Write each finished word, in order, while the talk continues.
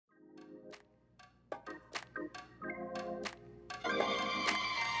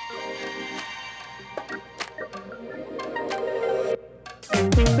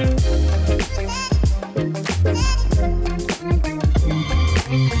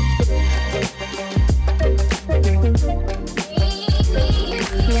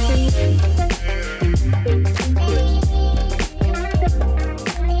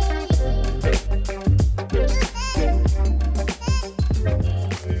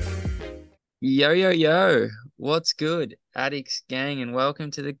Yo, yo, yo. What's good, Addicts gang, and welcome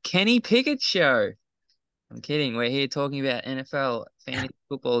to the Kenny Pickett Show. I'm kidding. We're here talking about NFL fantasy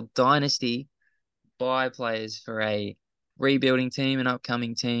football dynasty buy players for a rebuilding team, an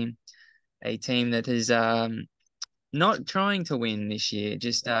upcoming team, a team that is not trying to win this year,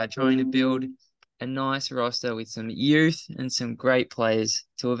 just trying to build a nice roster with some youth and some great players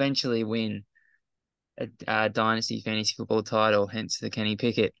to eventually win a dynasty fantasy football title, hence the Kenny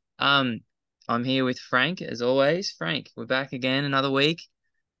Pickett. I'm here with Frank as always. Frank, we're back again another week,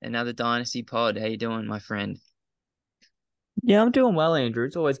 another dynasty pod. How you doing, my friend? Yeah, I'm doing well, Andrew.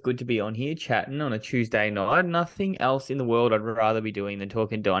 It's always good to be on here chatting on a Tuesday night. Nothing else in the world I'd rather be doing than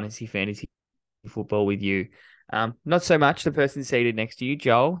talking Dynasty Fantasy Football with you. Not so much the person seated next to you,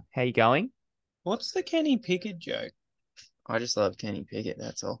 Joel. How you going? What's the Kenny Pickett joke? I just love Kenny Pickett,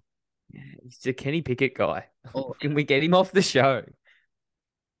 that's all. He's the Kenny Pickett guy. Oh, Can we get him off the show?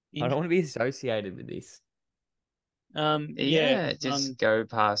 I In, don't want to be associated with this. yeah, yeah, just go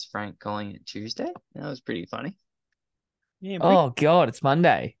past Frank calling it Tuesday. That was pretty funny. yeah. Oh God, it's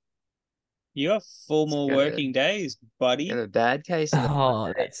Monday. You have four It's more got a working days, got buddy. a bad case of the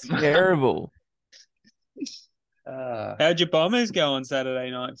Oh, that's Monday. terrible. How'd your Bombers go on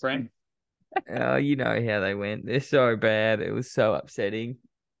Saturday night, Frank? Oh, you know how they went. They're so bad. It was so upsetting.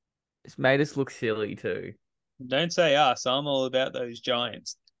 It's made us look silly too. Don't say us. I'm all about those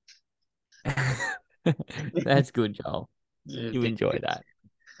Giants. That's good, Joel. Yeah, You enjoy that.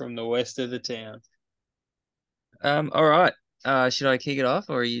 from the west of the town. All right. Should I kick it off,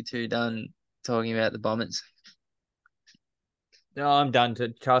 or are you two done talking about the Bombers? No, I'm done to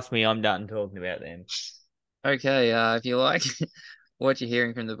trust me, I'm done talking about them. Okay, if you like what you're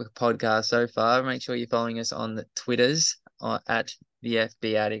hearing from the podcast so far, make sure you're following us on the Twitters at the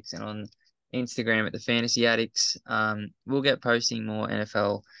FB Addicts and on Instagram at the Fantasy Addicts. We'll get posting more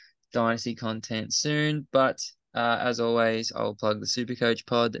NFL Dynasty content soon, but as always, I'll plug the Supercoach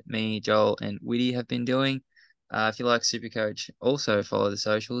pod that me, Joel, and Witty have been doing. If you like Supercoach, also follow the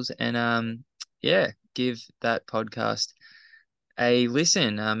socials and yeah, give that podcast a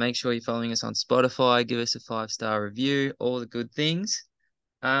listen. Make sure you're following us on Spotify. Give us a 5-star review. All the good things.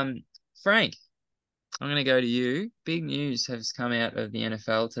 Um, Frank, I'm going to go to you. Big news has come out of the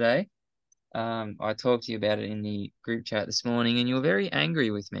NFL today. I talked to you about it in the group chat this morning, and you were very angry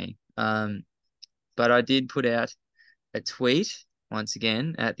with me. But I did put out a tweet once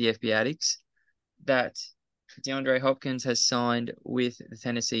again at the FB Addicts that DeAndre Hopkins has signed with the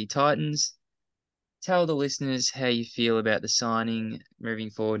Tennessee Titans. Tell the listeners how you feel about the signing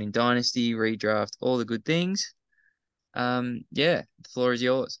moving forward in Dynasty, redraft, all the good things. Yeah, the floor is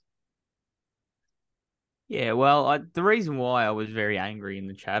yours. Yeah, well, the reason why I was very angry in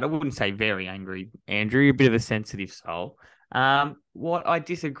the chat, I wouldn't say very angry, Andrew, you're a bit of a sensitive soul. What I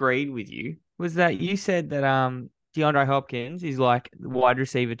disagreed with you was that you said that DeAndre Hopkins is like wide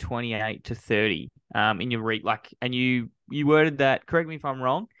receiver 28 to 30 in your and you worded that, correct me if I'm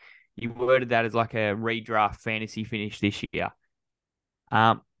wrong, you worded that as like a redraft fantasy finish this year.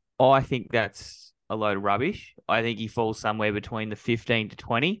 Um, I think that's a load of rubbish. I think he falls somewhere between the 15 to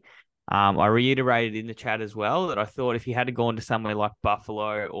 20. I reiterated in the chat as well that I thought if he had gone to somewhere like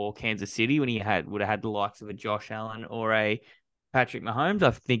Buffalo or Kansas City when he would have had the likes of a Josh Allen or a Patrick Mahomes,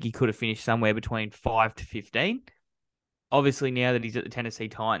 I think he could have finished somewhere between 5 to 15. Obviously, now that he's at the Tennessee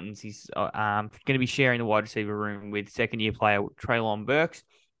Titans, he's going to be sharing the wide receiver room with second-year player Treylon Burks,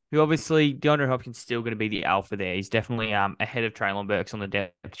 who obviously DeAndre Hopkins still going to be the alpha there. He's definitely ahead of Treylon Burks on the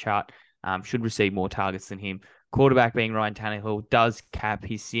depth chart. Should receive more targets than him. Quarterback being Ryan Tannehill does cap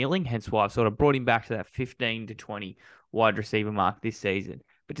his ceiling, hence why I've sort of brought him back to that 15 to 20 wide receiver mark this season.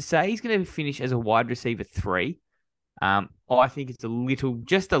 But to say he's going to finish as a wide receiver 3, I think it's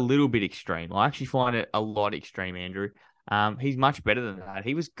just a little bit extreme. I actually find it a lot extreme, Andrew. He's much better than that.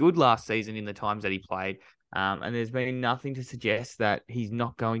 He was good last season in the times that he played, and there's been nothing to suggest that he's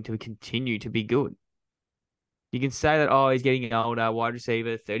not going to continue to be good. You can say that, oh, he's getting older, wide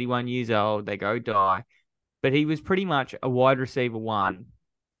receiver, 31 years old, they go die. But he was pretty much a wide receiver one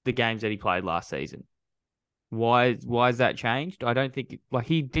the games that he played last season. Why has that changed? I don't think like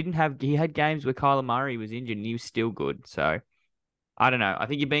he had games where Kyler Murray was injured and he was still good. So I don't know. I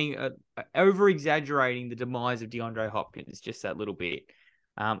think you're being over exaggerating the demise of DeAndre Hopkins just that little bit.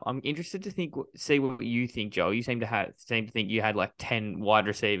 I'm interested to see what you think, Joel. You seem to think you had like 10 wide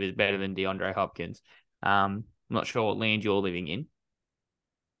receivers better than DeAndre Hopkins. I'm not sure what land you're living in.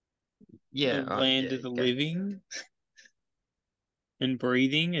 The Yeah, land yeah, of the go. living and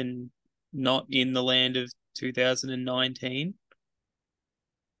breathing, and not in the land of 2019.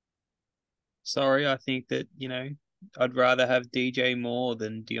 Sorry, I think that I'd rather have DJ Moore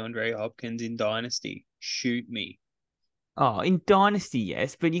than DeAndre Hopkins in Dynasty. Shoot me. Oh, in Dynasty,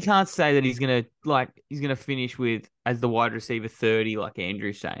 yes, but you can't say that he's gonna finish with as the wide receiver 30, like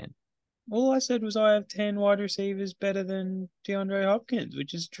Andrew's saying. All I said was I have 10 wide receivers better than DeAndre Hopkins,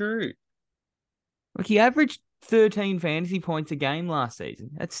 which is true. Like he averaged 13 fantasy points a game last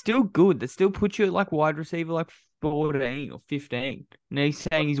season. That's still good. That still puts you at like wide receiver like 14 or 15. Now he's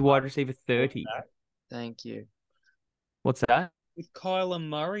saying he's wide receiver 30. Thank you. What's that? With Kyler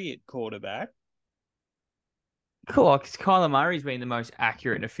Murray at quarterback. Cool, because Kyler Murray's been the most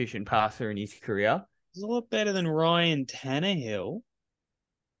accurate and efficient passer in his career. He's a lot better than Ryan Tannehill.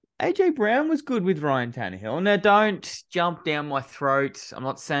 AJ Brown was good with Ryan Tannehill. Now, don't jump down my throat. I'm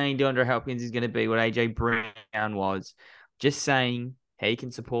not saying DeAndre Hopkins is going to be what AJ Brown was. Just saying he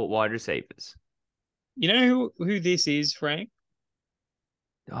can support wide receivers. You know who this is, Frank?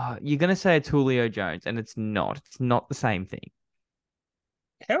 Oh, you're going to say it's Julio Jones, and it's not. It's not the same thing.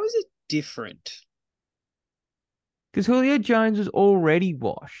 How is it different? Because Julio Jones was already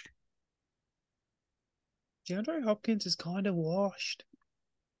washed. DeAndre Hopkins is kind of washed.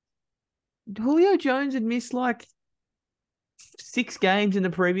 Julio Jones had missed like 6 games in the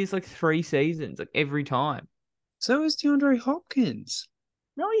previous like 3 seasons, like every time. So is DeAndre Hopkins.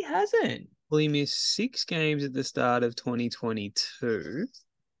 No, he hasn't. Well, he missed 6 games at the start of 2022.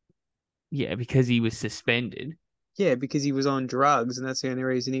 Yeah, because he was suspended. Yeah, because he was on drugs, and that's the only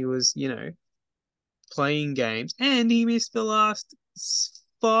reason he was, playing games. And he missed the last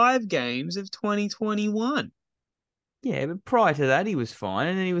 5 games of 2021. Yeah, but prior to that, he was fine,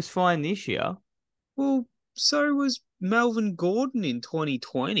 and then he was fine this year. Well, so was Melvin Gordon in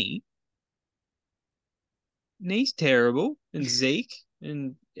 2020. And he's terrible. And Zeke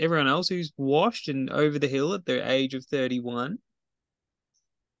and everyone else who's washed and over the hill at the age of 31.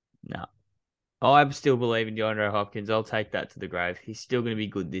 No. I still believe in DeAndre Hopkins. I'll take that to the grave. He's still going to be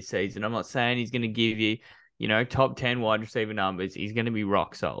good this season. I'm not saying he's going to give you, top 10 wide receiver numbers. He's going to be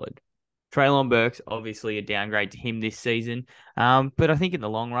rock solid. Treylon Burks, obviously a downgrade to him this season. But I think in the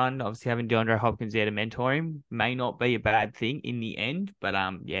long run, obviously having DeAndre Hopkins there to mentor him may not be a bad thing in the end. But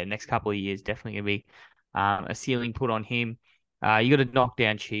next couple of years, definitely going to be a ceiling put on him. You got to knock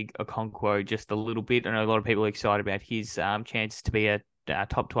down Chig Okonkwo just a little bit. I know a lot of people are excited about his chances to be a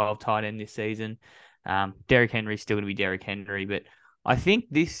top 12 tight end this season. Derrick Henry's still going to be Derrick Henry, but I think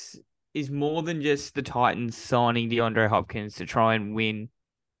this is more than just the Titans signing DeAndre Hopkins to try and win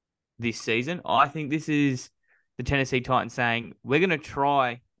this season. I think this is the Tennessee Titans saying, we're going to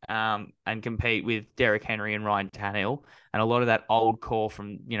try and compete with Derrick Henry and Ryan Tannehill, and a lot of that old core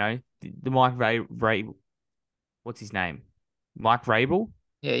from, the Mike Ray what's his name? Mike Vrabel?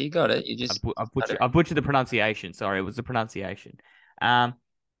 Yeah, you got it. You just I butchered the pronunciation. Sorry, it was the pronunciation.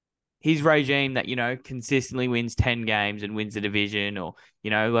 His regime that, consistently wins 10 games and wins the division, or,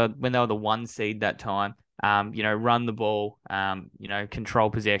 when they were the 1 seed that time, run the ball, control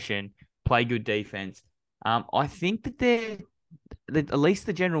possession, play good defense. I think that at least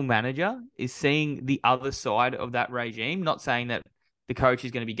the general manager is seeing the other side of that regime, not saying that the coach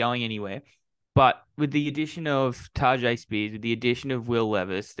is going to be going anywhere. But with the addition of Tajay Spears, with the addition of Will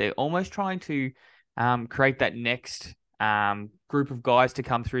Levis, they're almost trying to create that next group of guys to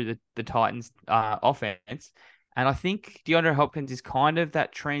come through the Titans offense. And I think DeAndre Hopkins is kind of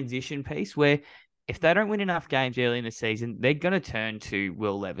that transition piece where if they don't win enough games early in the season, they're going to turn to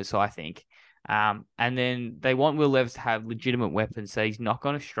Will Levis, I think. And then they want Will Levis to have legitimate weapons, so he's not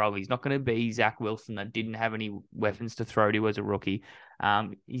going to struggle. He's not going to be Zach Wilson that didn't have any weapons to throw to as a rookie.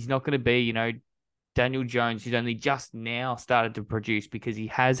 He's not going to be, Daniel Jones, who's only just now started to produce because he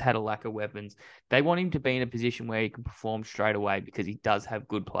has had a lack of weapons. They want him to be in a position where he can perform straight away because he does have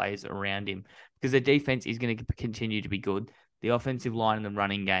good players around him. Because the defense is going to continue to be good. The offensive line and the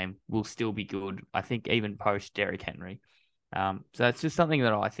running game will still be good, I think, even post Derrick Henry. So that's just something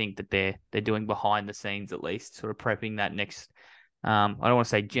that I think that they're doing behind the scenes, at least, sort of prepping that next, I don't want to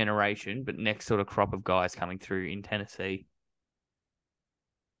say generation, but next sort of crop of guys coming through in Tennessee.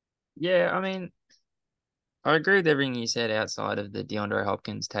 Yeah, I mean, I agree with everything you said outside of the DeAndre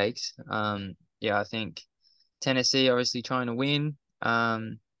Hopkins takes. I think Tennessee obviously trying to win.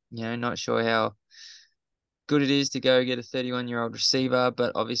 Not sure how good it is to go get a 31-year-old receiver,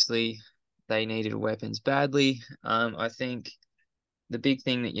 but obviously they needed weapons badly. I think the big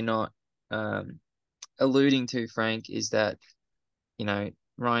thing that you're not alluding to, Frank, is that,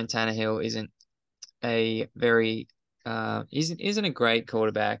 Ryan Tannehill isn't a very isn't a great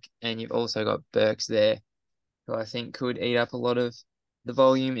quarterback, and you've also got Burks there, who I think could eat up a lot of the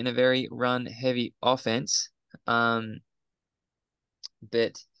volume in a very run-heavy offense. But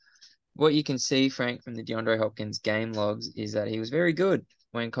what you can see, Frank, from the DeAndre Hopkins game logs is that he was very good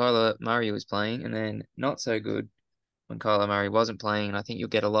when Kyler Murray was playing, and then not so good when Kyler Murray wasn't playing. And I think you'll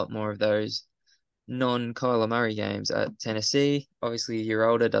get a lot more of those non-Kyler Murray games at Tennessee. Obviously, a year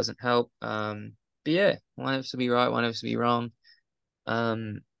older doesn't help. But yeah, one of us will be right, one of us will be wrong.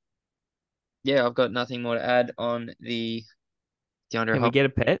 Yeah, I've got nothing more to add on the DeAndre Can we Hopkins. get a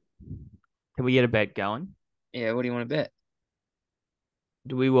bet? Can we get a bet going? Yeah, what do you want to bet?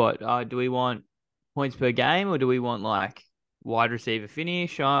 Do we what? Do we want points per game, or do we want like wide receiver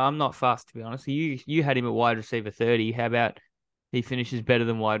finish? I'm not fussed, to be honest. You had him at wide receiver 30. How about he finishes better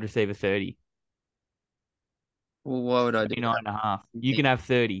than wide receiver 30? Well, why would I do 29 that? and a half. You You think, can have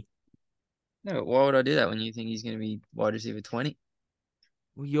 30. no, but why would I do that when you think he's going to be wide receiver 20?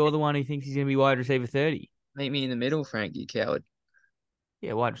 Well, you're the one who thinks he's going to be wide receiver 30. Meet me in the middle, Frank, you coward.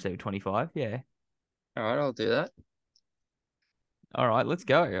 Yeah, wide receiver 25. Yeah. All right, I'll do that. All right, let's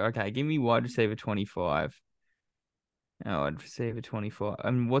go. Okay, give me wide receiver 25. Oh, wide receiver 25.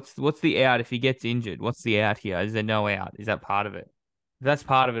 And what's the out if he gets injured? What's the out here? Is there no out? Is that part of it? If that's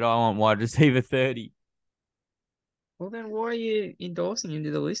part of it, I want wide receiver 30. Well, then why are you endorsing him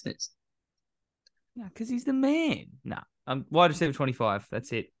to the listeners? No, because he's the man. No, wide receiver 25.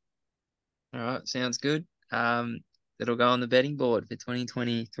 That's it. All right, sounds good. It'll go on the betting board for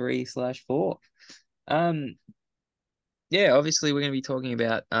 2023/4. Um, yeah, obviously we're going to be talking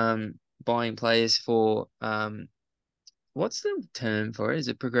about buying players for what's the term for it? Is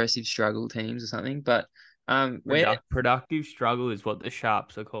it progressive struggle teams or something? But where Productive struggle is what the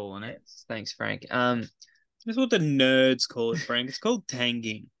sharps are calling it. yes, thanks, Frank. That's what the nerds call it, Frank. It's called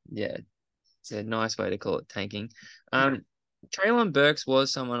tanking. Yeah, it's a nice way to call it tanking. Traylon Burks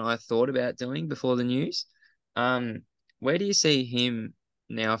was someone I thought about doing before the news. Where do you see him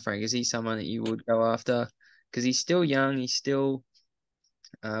now, Frank? Is he someone that you would go after? Because he's still young. He still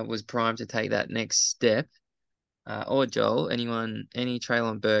was primed to take that next step. Or Joel, any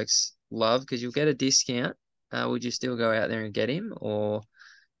Traylon Burks love? Because you'll get a discount. Would you still go out there and get him, or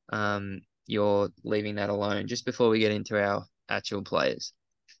you're leaving that alone? Just before we get into our actual players.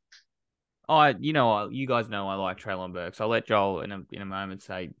 You guys know I like Traylon Burks. I'll let Joel in a moment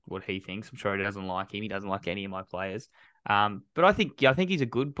say what he thinks. I'm sure he doesn't like him. He doesn't like any of my players. But I think he's a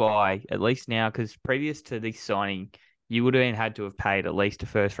good buy at least now, because previous to this signing, you would have had to have paid at least a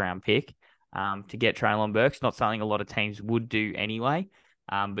first round pick to get Traylon Burks. Not something a lot of teams would do anyway.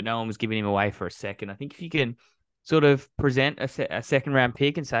 But no one was giving him away for a second. I think if you can sort of present a second round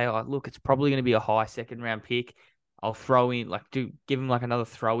pick and say, oh, look, it's probably going to be a high second round pick. I'll throw in give him like another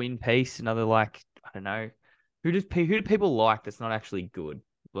throw in piece, another like, I don't know, who do people like that's not actually good?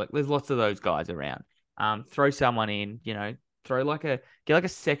 Like there's lots of those guys around. Throw someone in, get like a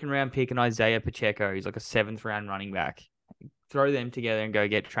second round pick and Isaiah Pacheco, who's like a 7th round running back. Throw them together and go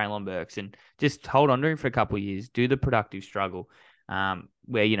get Traylon Burks and just hold on to him for a couple of years. Do the productive struggle.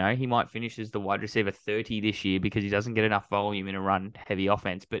 Where he might finish as the wide receiver 30 this year because he doesn't get enough volume in a run heavy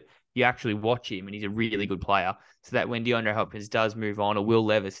offense, but you actually watch him and he's a really good player. So that when DeAndre Hopkins does move on, or Will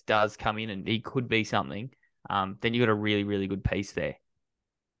Levis does come in and he could be something, then you got a really, really good piece there.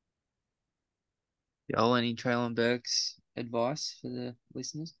 Joel, any Traylon Burks advice for the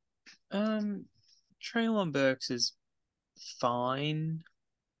listeners? Traylon Burks is fine,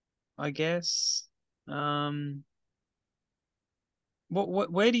 I guess.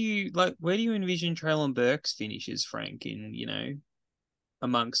 Where do you envision Traylon Burks finishes, Frank, in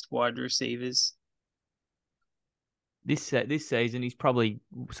amongst wide receivers? This season, he's probably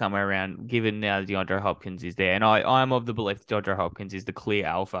somewhere around, given now DeAndre Hopkins is there. And I'm of the belief that DeAndre Hopkins is the clear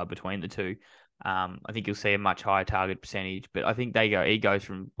alpha between the two. I think you'll see a much higher target percentage, but I think he goes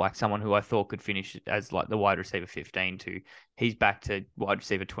from like someone who I thought could finish as like the wide receiver 15 to he's back to wide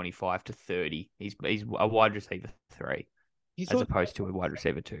receiver 25 to 30. He's a wide receiver 3 as opposed to a wide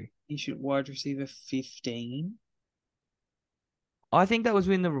receiver 2. He should wide receiver 15. I think that was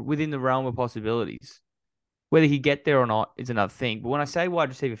within the realm of possibilities. Whether he get there or not is another thing. But when I say wide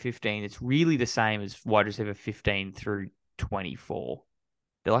receiver 15, it's really the same as wide receiver 15 through 24.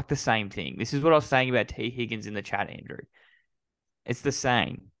 They're like the same thing. This is what I was saying about T. Higgins in the chat, Andrew. It's the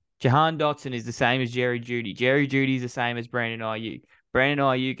same. Jahan Dotson is the same as Jerry Jeudy. Jerry Jeudy is the same as Brandon Ayuk. Brandon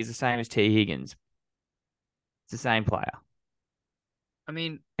Ayuk is the same as T. Higgins. It's the same player. I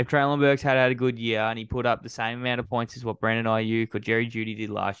mean, if Traylon Burks had a good year and he put up the same amount of points as what Brandon Ayuk or Jerry Jeudy did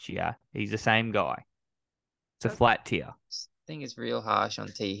last year, he's the same guy. It's a flat tier. I think it's real harsh on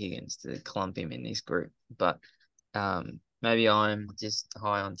T. Higgins to clump him in this group, but maybe I'm just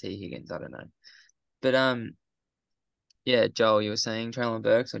high on T. Higgins. I don't know, but yeah, Joel, you were saying Traylon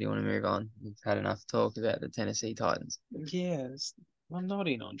Burks, or do you want to move on? We've had enough talk about the Tennessee Titans. Yes, I'm not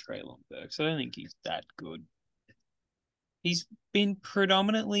in on Treylon Burks. I don't think he's that good. He's been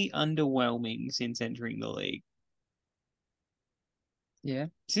predominantly underwhelming since entering the league. Yeah.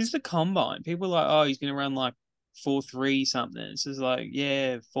 Since the combine, people are like, oh, he's going to run like 4.3 something. It's just like,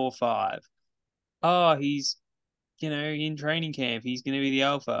 yeah, 4.5. Oh, he's, in training camp, he's going to be the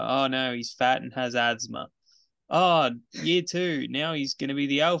alpha. Oh, no, he's fat and has asthma. Oh, year 2, now he's going to be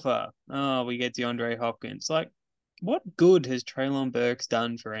the alpha. Oh, we get DeAndre Hopkins. Like, what good has Treylon Burks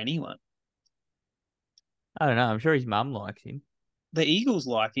done for anyone? I don't know. I'm sure his mum likes him. The Eagles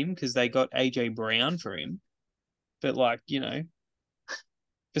like him because they got AJ Brown for him. But, like,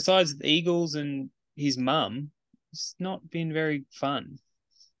 besides the Eagles and his mum, it's not been very fun.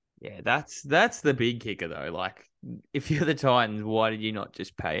 Yeah, that's the big kicker though. Like, if you're the Titans, why did you not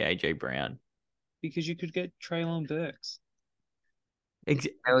just pay AJ Brown? Because you could get Treylon Burks.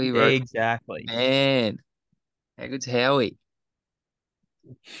 Howie wrote, Exactly. man, how good's Howie?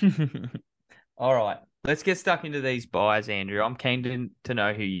 All right, let's get stuck into these buys, Andrew. I'm keen to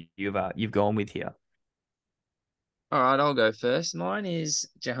know who you've gone with here. All right, I'll go first. Mine is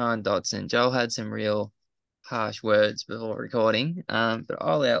Jahan Dotson. Joel had some real harsh words before recording, but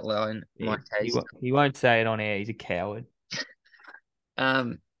I'll outline my case. He won't say it on air. He's a coward.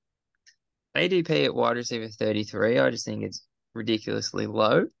 ADP at wide receiver 33, I just think it's ridiculously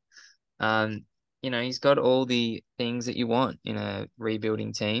low. He's got all the things that you want in a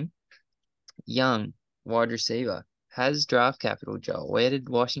rebuilding team. Young, wide receiver, has draft capital, Joel. Where did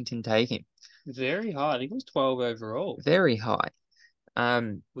Washington take him? Very high. I think it was 12 overall. Very high.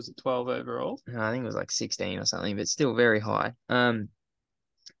 Was it 12 overall? No, I think it was like 16 or something, but still very high.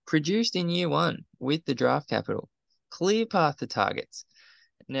 Produced in year 1 with the draft capital. Clear path to targets.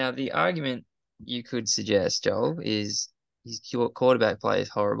 Now, the argument you could suggest, Joel, is his quarterback play is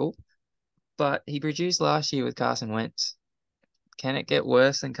horrible, but he produced last year with Carson Wentz. Can it get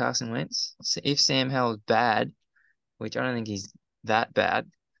worse than Carson Wentz? If Sam Howell's bad, which I don't think he's that bad,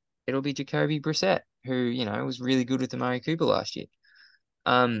 it'll be Jacoby Brissett, who, was really good with Amari Cooper last year.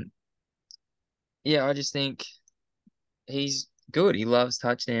 Yeah, I just think he's good. He loves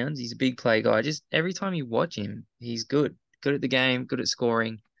touchdowns. He's a big play guy. Just every time you watch him, he's good. Good at the game, good at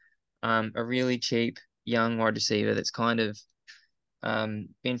scoring. A really cheap young wide receiver that's kind of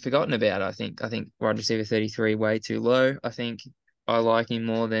been forgotten about, I think. I think wide receiver 33 way too low. I think I like him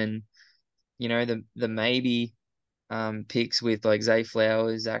more than, the maybe picks with like Zay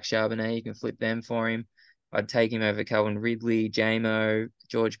Flowers, Zach Charbonnet. You can flip them for him. I'd take him over Calvin Ridley, J-Mo,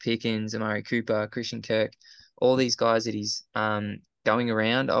 George Pickens, Amari Cooper, Christian Kirk. All these guys that he's going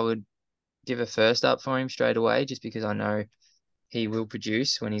around, I would give a first up for him straight away just because I know he will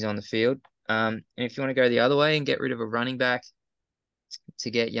produce when he's on the field. And if you want to go the other way and get rid of a running back to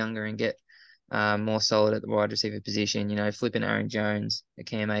get younger and get more solid at the wide receiver position, flipping Aaron Jones, a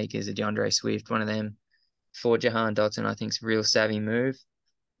Cam Akers, a DeAndre Swift, one of them for Jahan Dotson, I think is a real savvy move.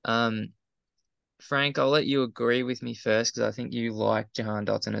 Frank, I'll let you agree with me first because I think you like Jahan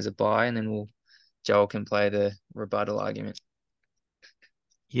Dotson as a buy, and then Joel can play the rebuttal argument.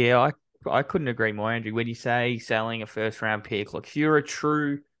 Yeah, I couldn't agree more, Andrew. When you say selling a first round pick, look, if you're a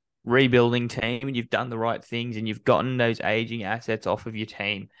true rebuilding team and you've done the right things and you've gotten those aging assets off of your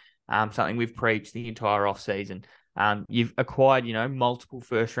team, something we've preached the entire offseason. You've acquired, multiple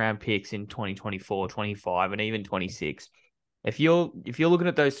first round picks in 2024, 25, and even 26. If you're looking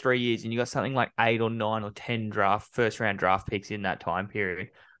at those 3 years and you got something like 8 or 9 or 10 first round draft picks in that time period,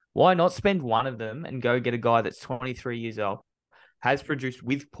 why not spend one of them and go get a guy that's 23 years old, has produced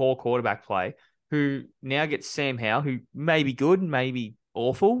with poor quarterback play, who now gets Sam Howell, who may be good, may be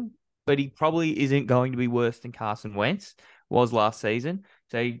awful, but he probably isn't going to be worse than Carson Wentz was last season.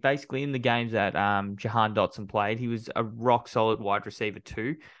 So basically in the games that Jahan Dotson played, he was a rock solid wide receiver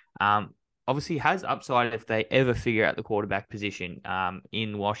too. Obviously has upside if they ever figure out the quarterback position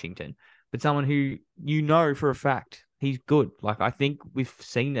in Washington, but someone who for a fact he's good. Like, I think we've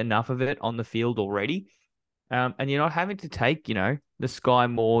seen enough of it on the field already. And you're not having to take, the Sky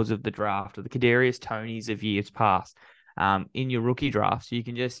Moores of the draft or the Kadarius Tonys of years past in your rookie draft. So you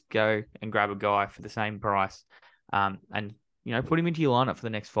can just go and grab a guy for the same price and, put him into your lineup for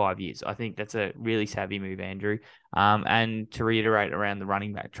the next 5 years. I think that's a really savvy move, Andrew. And to reiterate around the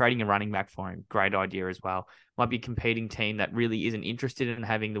running back, trading a running back for him, great idea as well. Might be a competing team that really isn't interested in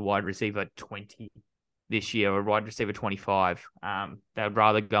having the wide receiver 20 this year or wide receiver 25. They'd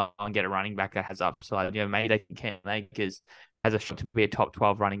rather go and get a running back that has upside. Maybe they can Akers has a shot to be a top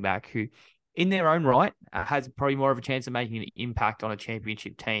 12 running back who, in their own right, has probably more of a chance of making an impact on a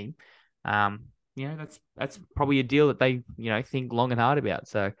championship team. That's probably a deal that they, think long and hard about.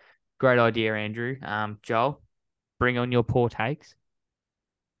 So great idea, Andrew. Joel, bring on your poor takes.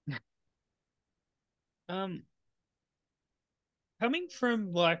 Um, coming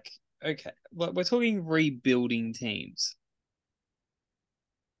from okay, like we're talking rebuilding teams.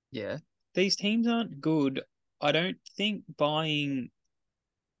 Yeah. These teams aren't good. I don't think buying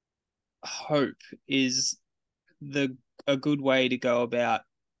hope is the a good way to go about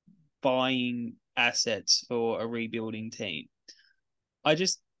buying assets for a rebuilding team. I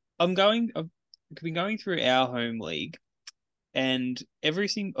just I've been going through our home league, and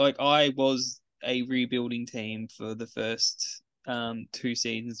everything like I was a rebuilding team for the first 2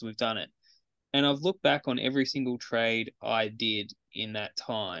 seasons we've done it. And I've looked back on every single trade I did in that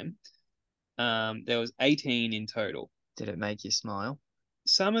time. There was 18 in total. Did it make you smile?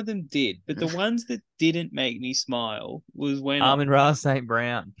 Some of them did, but the ones that didn't make me smile Amon-Ra St.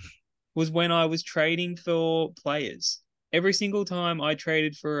 Brown. was when I was trading for players. Every single time I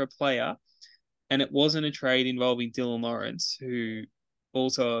traded for a player, and it wasn't a trade involving Dylan Lawrence, who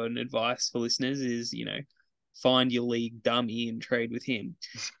also an advice for listeners is, find your league dummy and trade with him.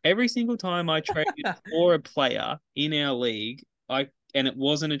 Every single time I traded for a player in our league, and it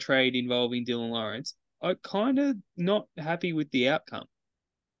wasn't a trade involving Dylan Lawrence, I kind of not happy with the outcome.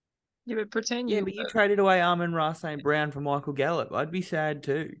 Yeah, but pretend Yeah, you but you were. traded away Amon-Ra St. Brown for Michael Gallup. I'd be sad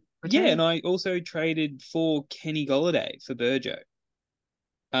too. Yeah, Pretend and I also traded for Kenny Golladay for Burjo.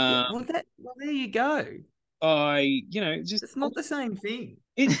 Yeah, Um, well, there you go. just It's not the same thing.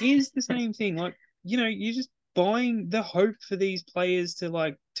 it is the same thing. Like, you're just buying the hope for these players to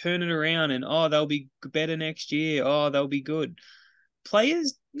like turn it around and they'll be better next year. Oh, they'll be good.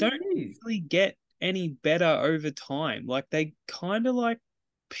 Players Yeah, don't it is. really get any better over time. Like they kind of like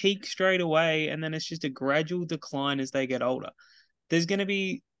peak straight away and then it's just a gradual decline as they get older. There's going to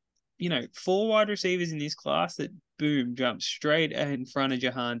be, 4 wide receivers in this class that boom jump straight in front of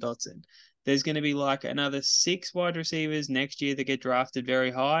Jahan Dotson. There's going to be like another 6 wide receivers next year that get drafted very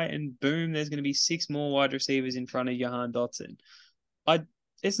high, and boom, there's going to be 6 more wide receivers in front of Jahan Dotson. I,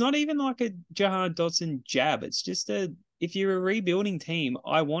 it's not even like a Jahan Dotson jab. It's just if you're a rebuilding team,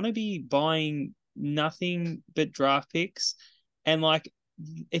 I want to be buying nothing but draft picks, and like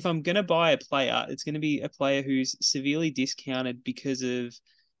if I'm gonna buy a player, it's gonna be a player who's severely discounted because of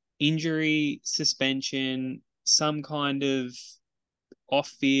injury, suspension, some kind of off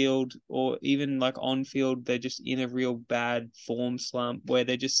field or even like on field, they're just in a real bad form slump where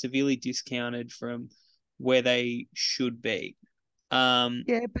they're just severely discounted from where they should be.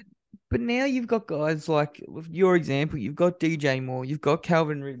 Yeah, but now you've got guys like with your example, you've got DJ Moore, you've got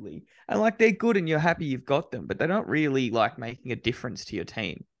Calvin Ridley, and like they're good and you're happy you've got them, but they're not really like making a difference to your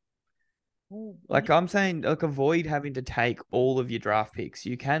team. Well, Like I'm saying, like avoid having to take all of your draft picks.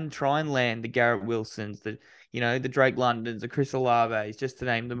 You can try and land the Garrett Wilsons, the Drake Londons, the Chris Olaves, just to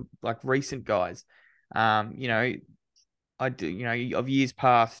name them like recent guys. Um, you know, I do, of years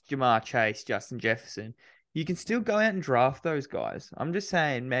past, Jamar Chase, Justin Jefferson. You can still go out and draft those guys. I'm just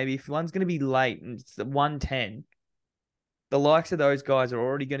saying, maybe if one's going to be late and it's at 110, the likes of those guys are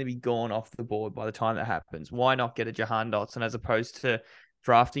already going to be gone off the board by the time that happens. Why not get a Jahan Dotson as opposed to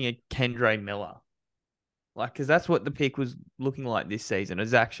drafting a Kendre Miller? Like, because that's what the pick was looking like this season, a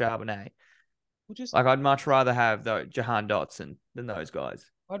Zach Charbonnet. we'll just Like, I'd much rather have Jahan Dotson than those guys.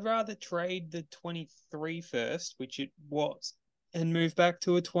 I'd rather trade the 23 first, which it was, and move back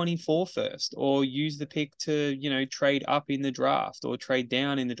to a 24 first, or use the pick to, trade up in the draft or trade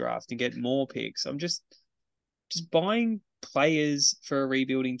down in the draft and get more picks. I'm just buying players for a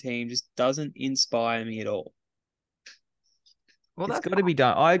rebuilding team just doesn't inspire me at all. Well, It's that's got to be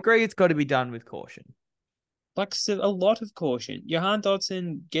done. I agree. It's got to be done with caution. Like so a lot of caution. Johan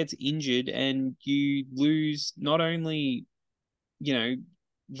Dotson gets injured and you lose not only, you know,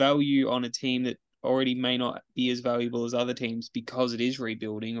 value on a team that already may not be as valuable as other teams because it is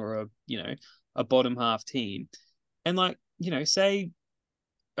rebuilding or a bottom half team. And like, say,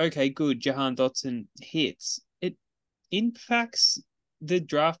 okay, good, Jahan Dotson hits. It impacts the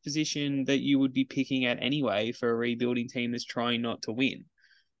draft position that you would be picking at anyway for a rebuilding team that's trying not to win.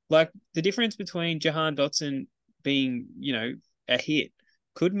 Like the difference between Jahan Dotson being, a hit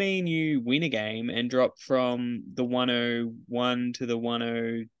could mean you win a game and drop from the 101 to the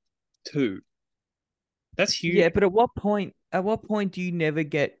 102. That's huge. Yeah, but at what point do you never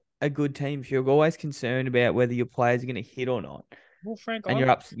get a good team if you're always concerned about whether your players are going to hit or not? Well, Frank, And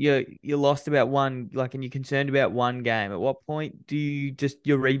you're lost about one, like, and you're concerned about one game. At what point do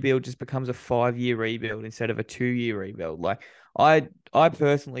your rebuild just becomes a 5-year rebuild instead of a 2-year rebuild? Like I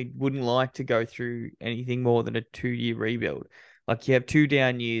personally wouldn't like to go through anything more than a 2-year rebuild. Like you have 2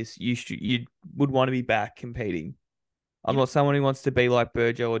 down years, you would want to be back competing. I'm you know, not someone who wants to be like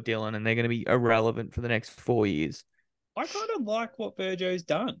Burjo or Dylan and they're going to be irrelevant for the next 4 years. I kind of like what Burjo's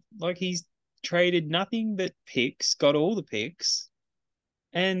done. Like traded nothing but picks, got all the picks,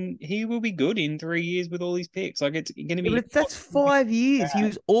 and he will be good in 3 years with all these picks. Like it's going to Yeah, be. but that's 5 years. He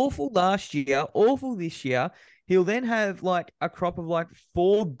was awful last year, awful this year. He'll then have like a crop of like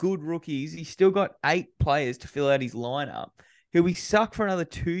 4 good rookies. He's still got 8 players to fill out his lineup. He'll be stuck for another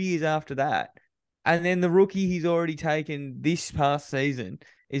 2 years after that. And then the rookie he's already taken this past season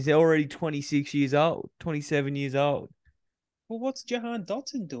is already 26 years old, 27 years old. Well, what's Jahan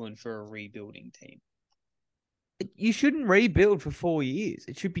Dotson doing for a rebuilding team? You shouldn't rebuild for 4 years.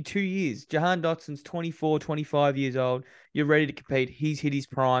 It should be 2 years. Jahan Dotson's 24, 25 years old. You're ready to compete. He's hit his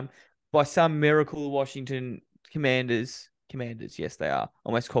prime. By some miracle, the Washington Commanders, yes, they are.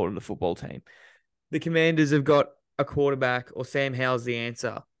 Almost called them the football team. The Commanders have got a quarterback, or Sam Howell's the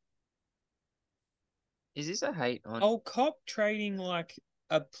answer. Is this a hate on? I'll cop trading like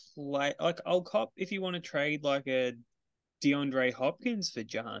a play. Like I'll cop if you want to trade like a DeAndre Hopkins for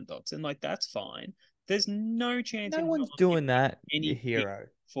Jahan Dotson. Like that's fine. There's no chance No in hell one's I'm doing giving up that, you any pick hero.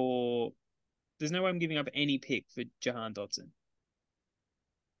 for. There's no way I'm giving up any pick for Jahan Dotson.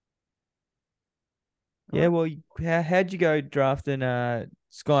 Yeah, well, how'd you go drafting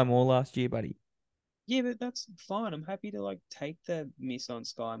Sky Moore last year, buddy? Yeah, but that's fine. I'm happy to like take the miss on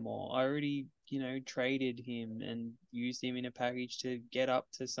Sky Moore. I already, traded him and used him in a package to get up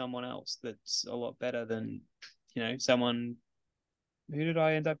to someone else that's a lot better than, someone. Who did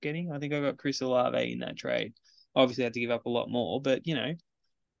I end up getting? I think I got Chris Olave in that trade. Obviously, I had to give up a lot more, but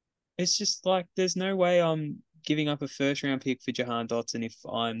it's just like there's no way I'm giving up a first round pick for Jahan Dotson if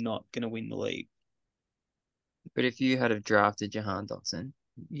I'm not going to win the league. But if you had have drafted Jahan Dotson,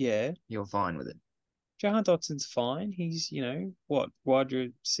 Yeah, you're fine with it. Jahan Dotson's fine. He's, wide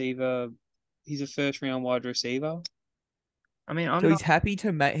receiver. He's a first round wide receiver. I mean, I'm So not.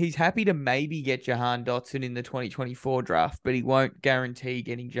 he's happy to maybe get Jahan Dotson in the 2024 draft, but he won't guarantee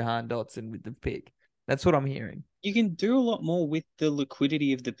getting Jahan Dotson with the pick. That's what I'm hearing. You can do a lot more with the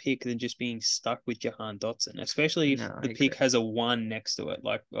liquidity of the pick than just being stuck with Jahan Dotson, especially if No, I the pick agree. has a 1 next to it.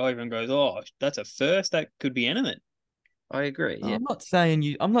 Like, everyone goes, oh, that's a first. That could be anything. I agree. Yeah, I'm not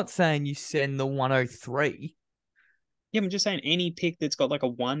saying you send the 103. Yeah, I'm just saying any pick that's got like a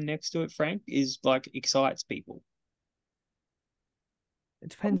 1 next to it, Frank, is like excites people. It A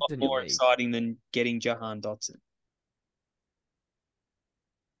depends lot on your more league. exciting than getting Jahan Dotson.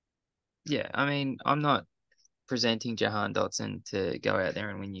 yeah. I mean, I'm not presenting Jahan Dotson to go out there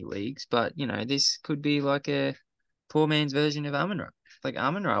and win you leagues, but this could be like a poor man's version of Amon-Ra. Like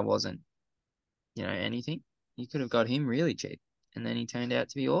Amon-Ra wasn't, anything. You could have got him really cheap, and then he turned out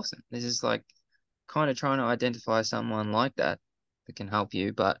to be awesome. This is like kind of trying to identify someone like that can help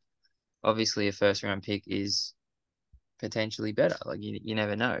you, but obviously a first round pick is potentially better. Like you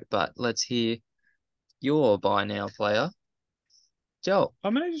never know. But let's hear your buy now player, Joel.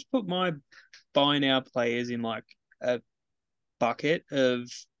 I'm gonna just put my buy now players in like a bucket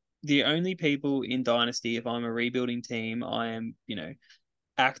of the only people in Dynasty. If I'm a rebuilding team, I am,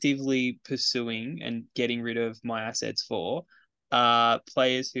 actively pursuing and getting rid of my assets for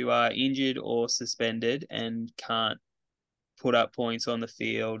players who are injured or suspended and can't put up points on the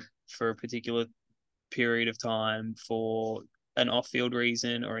field for a particular period of time for an off-field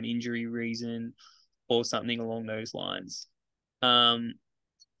reason or an injury reason or something along those lines. A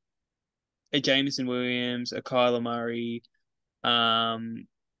Jameson Williams, a Kyler Murray,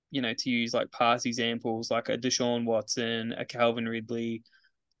 to use like past examples, like a Deshaun Watson, a Calvin Ridley,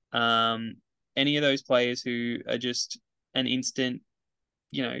 any of those players who are just an instant,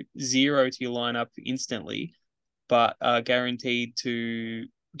 zero to your lineup instantly, but are guaranteed to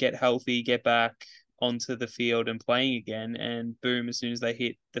get healthy, get back onto the field and playing again. And boom, as soon as they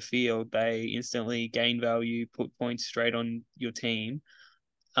hit the field, they instantly gain value, put points straight on your team,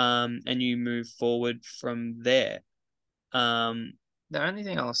 and you move forward from there. The only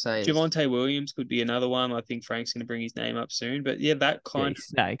thing I'll say is Javonte Williams could be another one. I think Frank's going to bring his name up soon. But yeah, that Yeah, kind of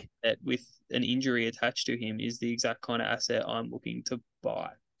snake. asset with an injury attached to him is the exact kind of asset I'm looking to buy.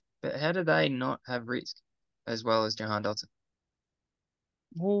 but how do they not have risk as well as Jahan Dotson?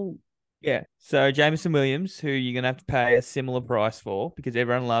 Well, Yeah. So Jameson Williams, who you're gonna have to pay a similar price for because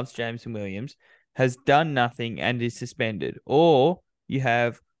everyone loves Jameson Williams, has done nothing and is suspended. Or you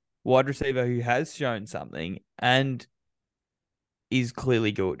have wide receiver who has shown something and is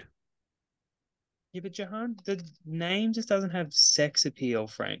clearly good. yeah, but Jahan, the name just doesn't have sex appeal,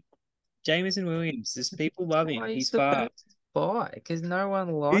 Frank. Jameson Williams, just people love him. Why He's is the fast. best buy? Because no one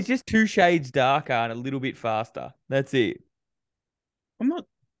He's likes. just 2 shades darker and a little bit faster. That's it. I'm not,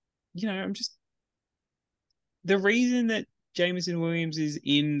 I'm just the reason that Jameson Williams is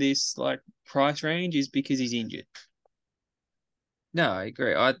in this like price range is because he's injured. No, I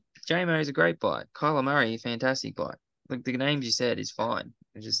agree. JMO is a great buy. Kyler Murray, fantastic buy. Look, the names you said is fine.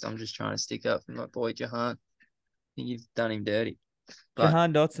 I'm just trying to stick up for my boy Jahan. I think you've done him dirty. But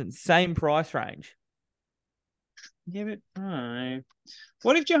Jahan Dotson, same price range. Yeah, but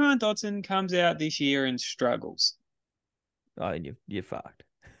what if Jahan Dotson comes out this year and struggles? Oh, you're fucked.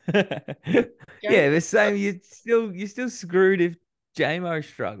 Yeah, the same. You're still screwed if JMO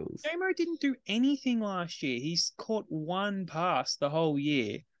struggles. JMO didn't do anything last year. He's caught one pass the whole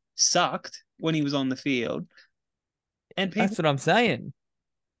year. Sucked when he was on the field. And people, That's what I'm saying.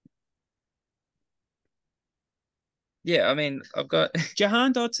 yeah, I mean, I've got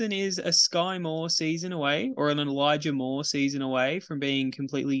Jahan Dotson is a Sky Moore season away or an Elijah Moore season away from being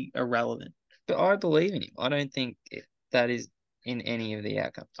completely irrelevant. but I believe in him. I don't think that is in any of the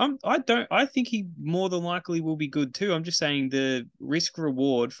outcomes. I think he more than likely will be good too. I'm just saying the risk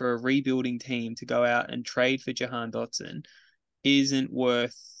reward for a rebuilding team to go out and trade for Jahan Dotson isn't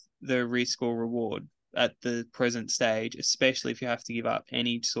worth the risk or reward at the present stage, especially if you have to give up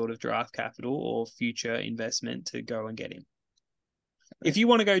any sort of draft capital or future investment to go and get him. If you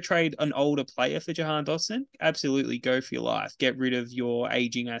want to go trade an older player for Jahan Dotson, absolutely go for your life. Get rid of your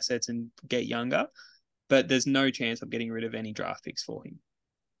aging assets and get younger. But there's no chance of getting rid of any draft picks for him.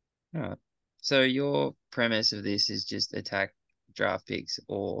 All right. So your premise of this is just attack draft picks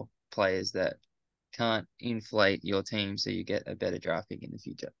or players that can't inflate your team so you get a better draft pick in the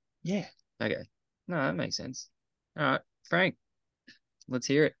future. Yeah. Okay. No, that makes sense. All right, Frank, let's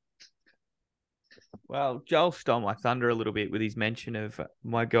hear it. Well, Joel stole my thunder a little bit with his mention of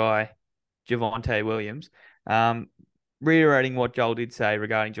my guy, Javonte Williams. Reiterating what Joel did say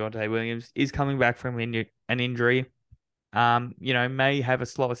regarding Javonte Williams, is coming back from an injury. May have a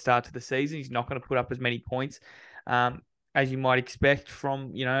slower start to the season. He's not going to put up as many points as you might expect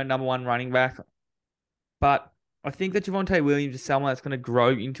from, number one running back. But I think that Javonte Williams is someone that's going to grow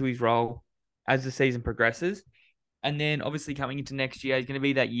into his role as the season progresses. And then obviously coming into next year, he's going to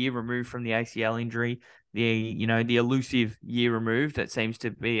be that year removed from the ACL injury, the elusive year removed that seems to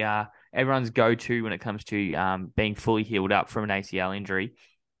be everyone's go-to when it comes to being fully healed up from an ACL injury.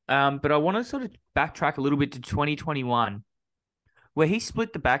 But I want to sort of backtrack a little bit to 2021, where he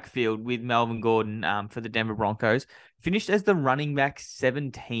split the backfield with Melvin Gordon for the Denver Broncos, finished as the running back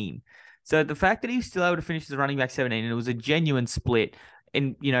 17. So the fact that he was still able to finish as a running back 17, and it was a genuine split.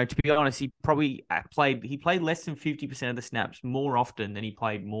 And, to be honest, he probably played less than 50% of the snaps more often than he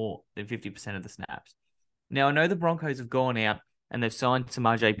played more than 50% of the snaps. Now, I know the Broncos have gone out and they've signed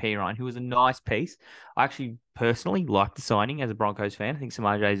Samaje Perine, who was a nice piece. I actually personally like the signing as a Broncos fan. I think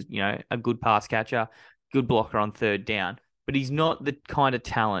Samaje is, a good pass catcher, good blocker on third down, but he's not the kind of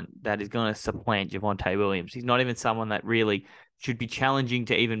talent that is going to supplant Javonte Williams. He's not even someone that really should be challenging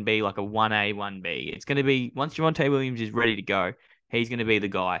to even be like a 1A, 1B. It's going to be, once Javonte Williams is ready to go, he's going to be the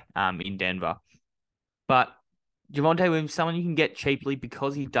guy in Denver. But Javonte Williams, someone you can get cheaply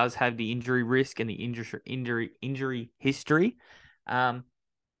because he does have the injury risk and the injury history.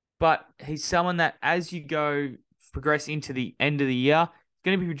 But he's someone that as you progress into the end of the year, is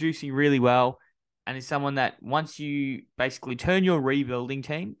going to be producing really well. And is someone that once you basically turn your rebuilding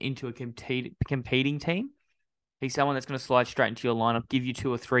team into a competing team, he's someone that's going to slide straight into your lineup, give you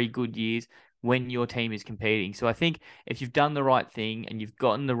 2 or 3 good years when your team is competing. So I think if you've done the right thing and you've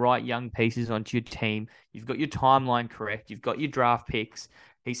gotten the right young pieces onto your team, you've got your timeline correct, you've got your draft picks,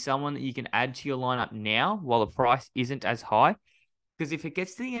 he's someone that you can add to your lineup now while the price isn't as high. Because if it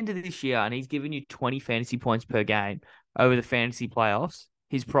gets to the end of this year and he's giving you 20 fantasy points per game over the fantasy playoffs,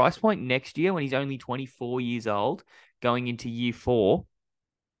 his price point next year when he's only 24 years old, going into year 4,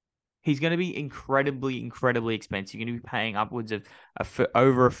 he's going to be incredibly, incredibly expensive. You're going to be paying upwards of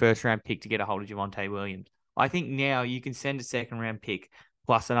over a first-round pick to get a hold of Javonte Williams. I think now you can send a second-round pick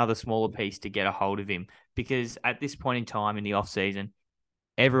plus another smaller piece to get a hold of him because at this point in time in the offseason,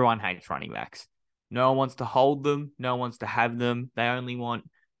 everyone hates running backs. No one wants to hold them. No one wants to have them. They only want,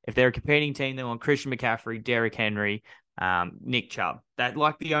 if they're a competing team, they want Christian McCaffrey, Derrick Henry, Nick Chubb. That's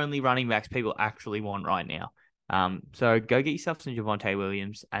like the only running backs people actually want right now. So go get yourself some Javonte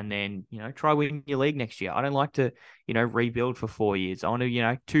Williams and then, try winning your league next year. I don't like to, rebuild for 4 years. I want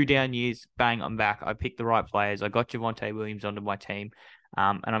to, 2 down years, bang, I'm back. I picked the right players. I got Javonte Williams onto my team.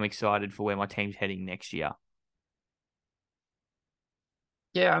 And I'm excited for where my team's heading next year.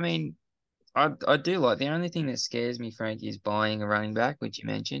 Yeah, I mean, I do like the only thing that scares me, Frank, is buying a running back, which you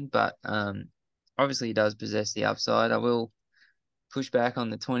mentioned, but obviously he does possess the upside. I will push back on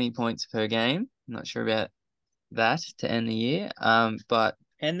the 20 points per game. I'm not sure about that to end the year. But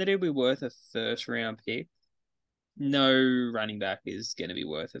and that it'll be worth a first round pick. no running back is going to be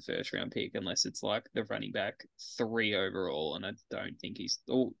worth a first round pick unless it's like the running back 3 overall, and I don't think he's.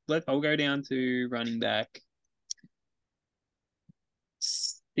 I'll go down to running back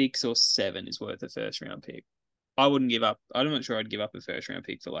 6 or 7 is worth a first round pick. I wouldn't give up. I'm not sure I'd give up a first round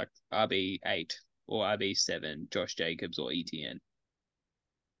pick for like RB8 or RB7, Josh Jacobs or ETN.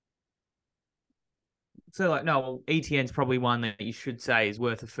 So like, no, well, ETN's probably one that you should say is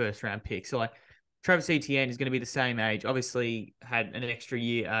worth a first round pick. So like, Travis Etienne is going to be the same age. Obviously, had an extra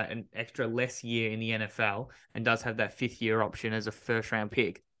year, an extra less year in the NFL, and does have that 5th-year option as a first-round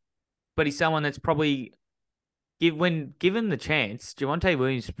pick. But he's someone that's probably, when given the chance, Javonte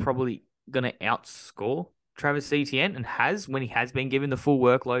Williams is probably going to outscore Travis Etienne, and when he has been given the full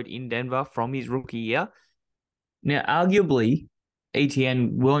workload in Denver from his rookie year. Now, arguably,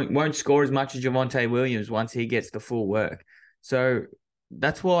 Etienne won't score as much as Javonte Williams once he gets the full work. So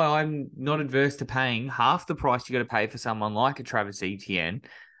that's why I'm not adverse to paying half the price you got to pay for someone like a Travis Etienne.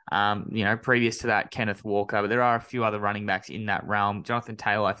 Previous to that, Kenneth Walker, but there are a few other running backs in that realm. Jonathan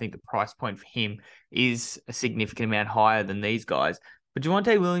Taylor, I think the price point for him is a significant amount higher than these guys. But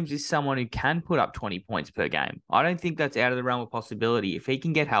Javonte Williams is someone who can put up 20 points per game. I don't think that's out of the realm of possibility. If he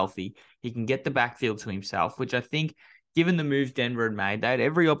can get healthy, he can get the backfield to himself, which I think, given the moves Denver had made, they had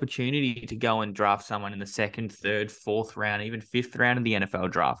every opportunity to go and draft someone in the 2nd, 3rd, 4th round, even 5th round of the NFL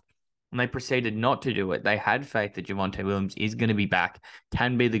draft. And they proceeded not to do it. They had faith that Javonte Williams is going to be back,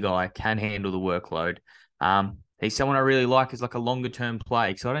 can be the guy, can handle the workload. He's someone I really like as like a longer-term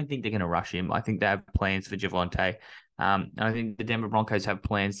play, so I don't think they're going to rush him. I think they have plans for Javonte. And I think the Denver Broncos have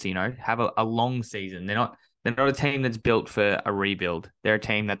plans to, have a long season. They're not a team that's built for a rebuild. They're a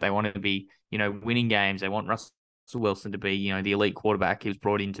team that they want to be, winning games. They want Russell Wilson to be, the elite quarterback he was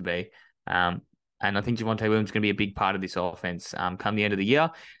brought in to be. And I think Javonte Williams is going to be a big part of this offense come the end of the year.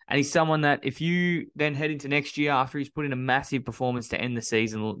 And he's someone that if you then head into next year after he's put in a massive performance to end the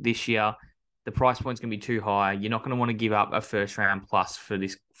season this year, the price point's going to be too high. You're not going to want to give up a first round plus for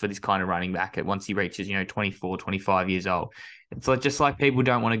this kind of running back once he reaches, 24, 25 years old. It's just like people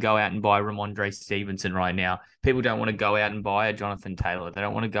don't want to go out and buy Ramondre Stevenson right now. People don't want to go out and buy a Jonathan Taylor. They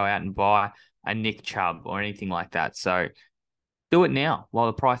don't want to go out and buy a Nick Chubb or anything like that. So do it now while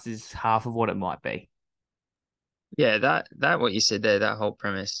the price is half of what it might be. Yeah, that what you said there, that whole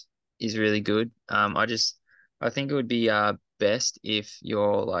premise is really good. I think it would be best if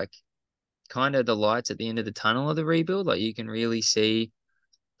you're like kind of the lights at the end of the tunnel of the rebuild. Like you can really see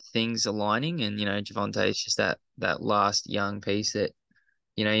things aligning, and Javonte is just that last young piece that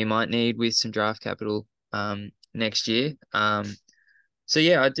you might need with some draft capital next year. So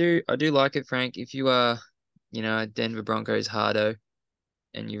yeah, I do like it, Frank. If you are a Denver Broncos hardo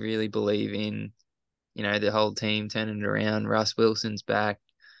and you really believe in the whole team turning it around, Russ Wilson's back.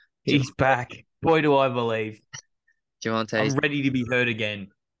 He's back. Boy, do I believe. Javonte's I'm ready to be heard again.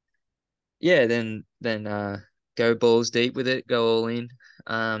 Yeah, then go balls deep with it, go all in.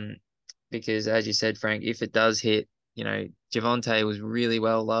 Because as you said, Frank, if it does hit, Javonte was really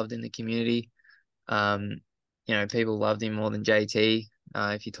well loved in the community. People loved him more than JT,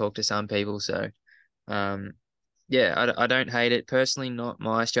 if you talk to some people. So, I don't hate it. Personally, not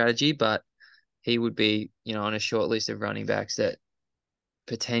my strategy, but he would be, on a short list of running backs that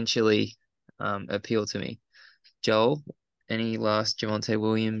potentially appeal to me. Joel, any last Javonte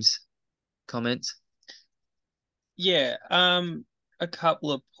Williams comments? Yeah, a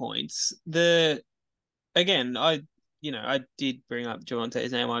couple of points. Again, I did bring up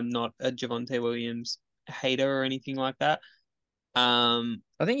Javonte's name. I'm not a Javonte Williams hater or anything like that. I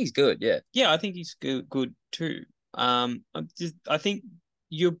think he's good. Yeah. Yeah, I think he's good too. I think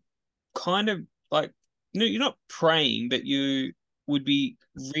you're kind of like, you're not praying, but you would be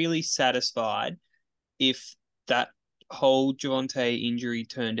really satisfied if that whole Javonte injury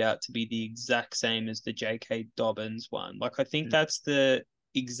turned out to be the exact same as the J.K. Dobbins one. Like, I think that's the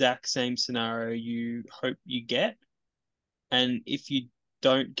exact same scenario you hope you get. And if you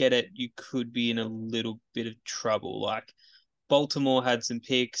don't get it, you could be in a little bit of trouble. Like, Baltimore had some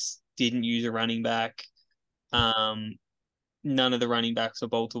picks, didn't use a running back. None of the running backs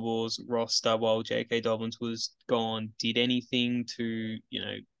of Baltimore's roster while J.K. Dobbins was gone did anything to,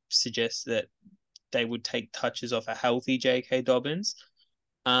 suggest that they would take touches off a healthy J.K. Dobbins.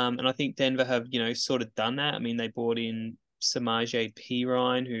 And I think Denver have, sort of done that. I mean, they brought in Samaje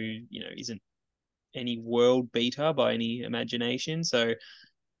Perine, who, isn't any world beater by any imagination. So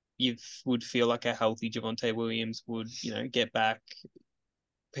you would feel like a healthy Javonte Williams would, get back.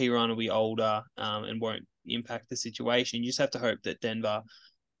 Perine will be older and won't impact the situation. You just have to hope that Denver,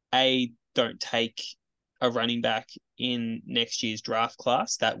 don't take a running back in next year's draft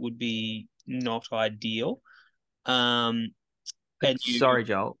class. That would be not ideal. Um, and Sorry,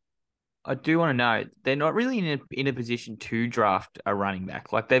 Joel. I do want to know they're not really in a position to draft a running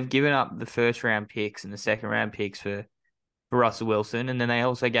back. Like they've given up the first round picks and the second round picks for Russell Wilson, and then they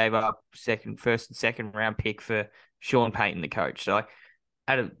also gave up first and second round pick for Sean Payton, the coach. So like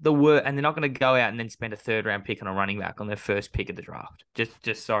out of the word, and they're not going to go out and then spend a third round pick on a running back on their first pick of the draft.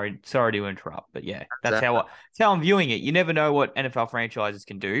 Just sorry to interrupt, but yeah, that's how I'm viewing it. You never know what NFL franchises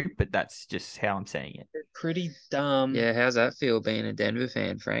can do, but that's just how I'm seeing it. pretty dumb. Yeah, how's that feel being a Denver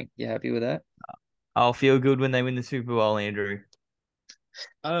fan, Frank? You happy with that? I'll feel good when they win the Super Bowl, Andrew.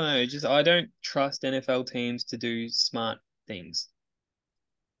 I don't know. Just I don't trust NFL teams to do smart things.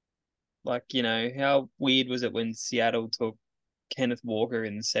 Like, how weird was it when Seattle took Kenneth Walker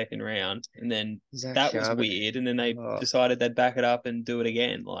in the second round, and then Zach that was Charbonnet. weird, and then they Oh. decided they'd back it up and do it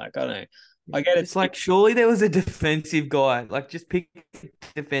again. Like, I don't know. I get It's like surely there was a defensive guy. Like just pick a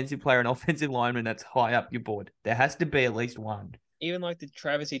defensive player, an offensive lineman that's high up your board. There has to be at least one. even like the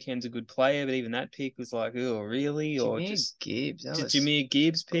Travis Etienne's a good player, but even that pick was like, oh, really? Or Jameer just Gibbs. Jameer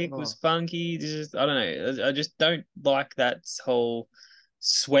Gibbs pick was funky. Just I don't know. I just don't like that whole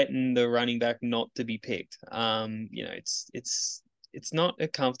sweating the running back not to be picked. It's not a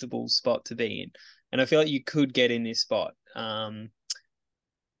comfortable spot to be in, and I feel like you could get in this spot.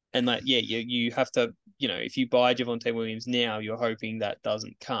 And like, yeah, you have to, if you buy Javonte Williams now, you're hoping that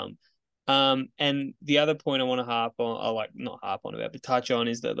doesn't come. And the other point I want to harp on, or like not harp on about, but touch on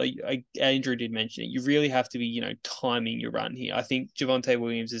is that Andrew did mention it. You really have to be, timing your run here. I think Javonte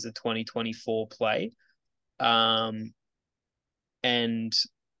Williams is a 2024 play. And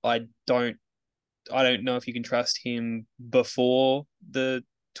I don't know if you can trust him before the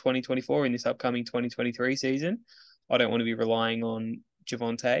 2024 in this upcoming 2023 season. I don't want to be relying on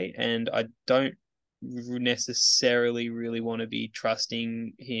Javonte, and I don't necessarily really want to be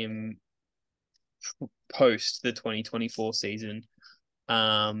trusting him post the 2024 season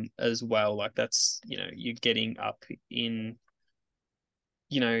as well. Like that's, you're getting up in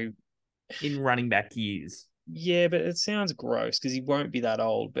running back years. Yeah, but it sounds gross because he won't be that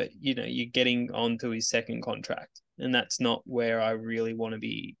old, but you're getting onto his second contract, and that's not where I really want to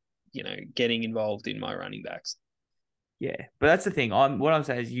be, getting involved in my running backs. Yeah, but that's the thing. What I'm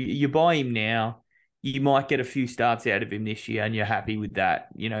saying is you buy him now, you might get a few starts out of him this year, and you're happy with that.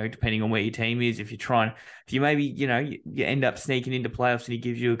 Depending on where your team is. If you maybe you end up sneaking into playoffs and he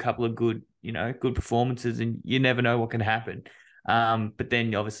gives you a couple of good performances, and you never know what can happen. But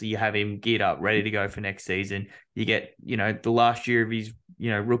then obviously you have him geared up, ready to go for next season. You get the last year of his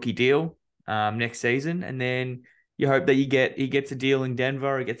rookie deal next season, and then you hope that he gets a deal in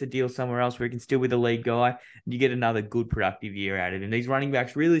Denver or gets a deal somewhere else where he can still be the lead guy, and you get another good productive year out of him. These running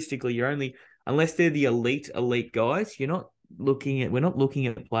backs, realistically, unless they're the elite guys, we're not looking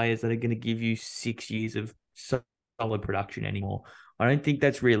at players that are going to give you 6 years of solid production anymore. I don't think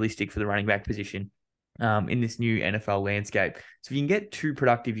that's realistic for the running back position in this new NFL landscape. So if you can get 2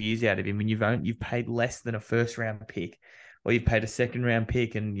 productive years out of him, and you've paid less than a first round pick, or you've paid a second round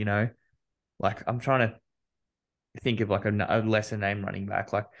pick, and like I'm trying to think of like a lesser name running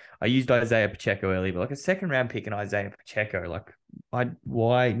back. Like I used Isaiah Pacheco earlier, but like a second round pick in Isaiah Pacheco, like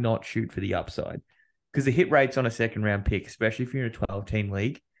why not shoot for the upside? Because the hit rates on a second round pick, especially if you're in a 12-team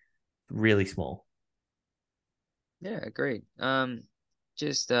league, really small. Yeah, agreed.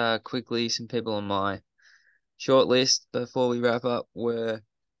 Just quickly, some people on my short list before we wrap up were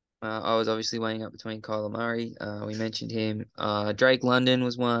I was obviously weighing up between Kyler Murray. We mentioned him. Drake London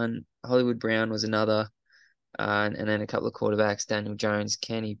was one. Hollywood Brown was another. And then a couple of quarterbacks, Daniel Jones,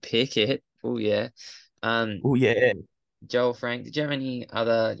 Kenny Pickett. Oh, yeah. Oh, yeah. Joel, Frank, did you have any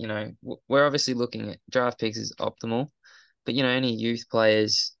other, we're obviously looking at draft picks as optimal, but, any youth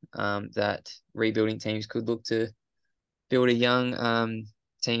players that rebuilding teams could look to build a young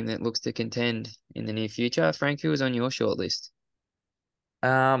team that looks to contend in the near future? Frank, who was on your short list?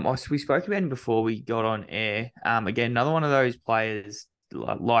 We spoke about him before we got on air. Again, another one of those players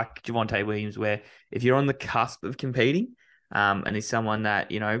like Javonte Williams, where if you're on the cusp of competing, and is someone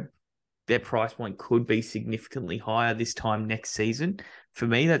that, their price point could be significantly higher this time next season. For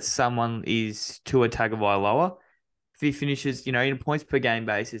me, that's someone is Tua Tagovailoa. If he finishes, in a points per game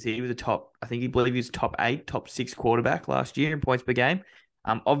basis, he was he was top 8, top 6 quarterback last year in points per game.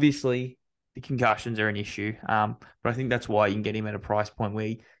 Obviously the concussions are an issue. But I think that's why you can get him at a price point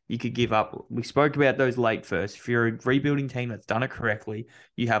where you could give up. We spoke about those late first. If you're a rebuilding team that's done it correctly,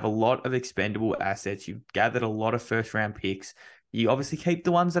 you have a lot of expendable assets. You've gathered a lot of first round picks. You obviously keep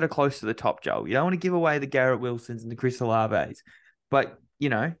the ones that are close to the top, Joel. You don't want to give away the Garrett Wilsons and the Chris Olaves. But,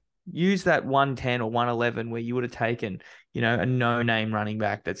 Use that 110 or 111 where you would have taken, a no-name running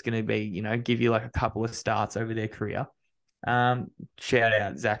back that's going to be, give you like a couple of starts over their career. Shout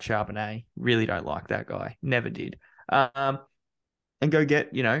out Zach Charbonnet. Really don't like that guy. Never did. And go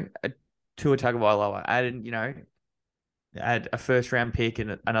get, a Tua Tagovailoa. Add a first-round pick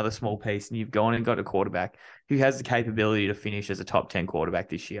and another small piece, and you've gone and got a quarterback who has the capability to finish as a top 10 quarterback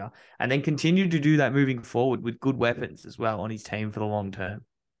this year, and then continue to do that moving forward with good weapons as well on his team for the long term.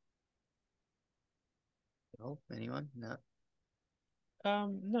 Oh, anyone? No.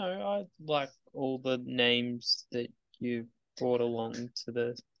 No, I like all the names that you brought along to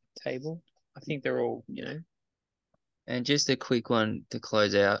the table. I think they're all, And just a quick one to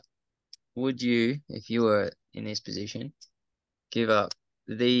close out. Would you, if you were in this position, give up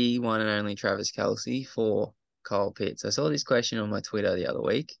the one and only Travis Kelce for Kyle Pitts? I saw this question on my Twitter the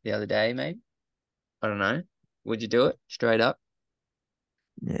other day, maybe. I don't know. Would you do it straight up?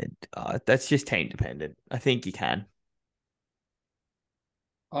 Yeah, that's just team dependent. I think you can.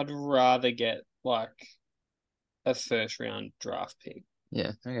 I'd rather get like a first round draft pick.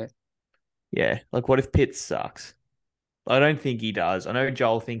 Yeah, okay. Yeah, like what if Pitts sucks? I don't think he does. I know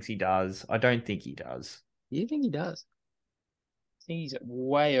Joel thinks he does. I don't think he does. You think he does? I think he's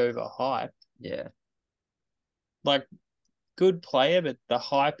way overhyped. Yeah. Like, good player, but the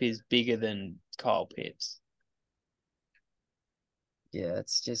hype is bigger than Kyle Pitts. Yeah,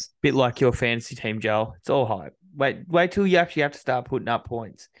 it's just Bit like your fantasy team, Joel. It's all hype. Wait till you actually have to start putting up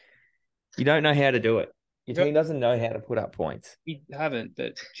points. You don't know how to do it. Your team doesn't know how to put up points. We haven't,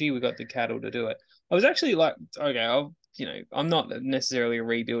 but gee, we got the cattle to do it. I was actually like, okay, I'm not necessarily a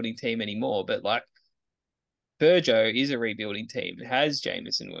rebuilding team anymore, but like Burjo is a rebuilding team. It has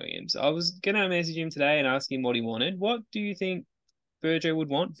Jameson Williams. I was gonna message him today and ask him what he wanted. What do you think Burjo would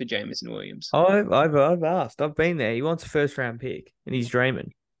want for Jameson Williams? I've asked. I've been there. He wants a first round pick, and he's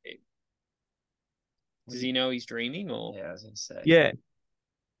dreaming. Does he know he's dreaming, or yeah, I was gonna say. Yeah,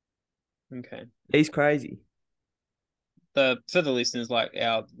 okay? he's crazy. For the listeners, like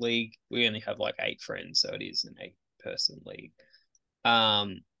our league, we only have like 8 friends, so it is an 8-person league.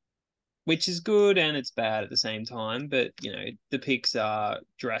 Which is good and it's bad at the same time, but the picks are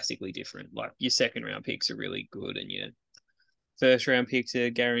drastically different. Like your second round picks are really good, and your first round picks are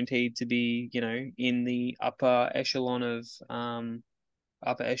guaranteed to be, in the upper echelon of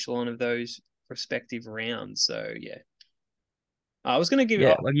those respective rounds. So yeah, I was gonna give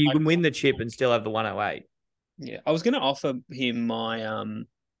like you can win the chip and still have the 108. Yeah, I was gonna offer him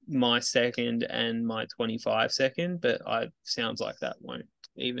my second and my 25 second, but sounds like that won't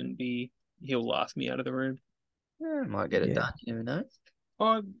even be. He'll laugh me out of the room. Yeah, might get it done. You never know.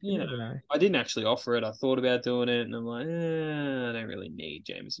 You never know. I didn't actually offer it. I thought about doing it, and I'm like, I don't really need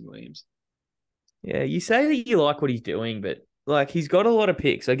Jameson Williams. Yeah, you say that you like what he's doing, but like he's got a lot of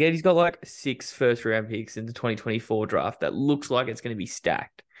picks. I get he's got like 6 first round picks in the 2024 draft that looks like it's going to be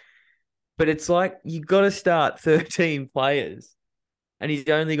stacked. But it's like you got to start 13 players, and he's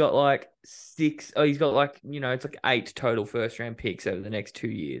only got like 6. Oh, he's got like it's like 8 total first round picks over the next 2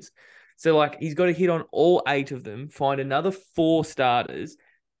 years. So like he's got to hit on all 8 of them, find another 4 starters,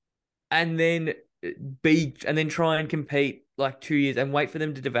 and then try and compete like 2 years and wait for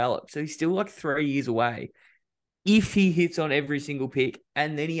them to develop. So he's still like 3 years away if he hits on every single pick,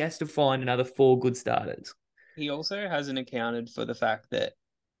 and then he has to find another 4 good starters. He also hasn't accounted for the fact that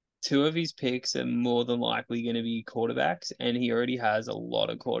 2 of his picks are more than likely going to be quarterbacks, and he already has a lot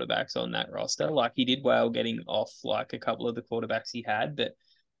of quarterbacks on that roster. Like he did well getting off like a couple of the quarterbacks he had, but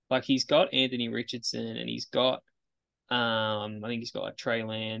like he's got Anthony Richardson, and he's got I think he's got like Trey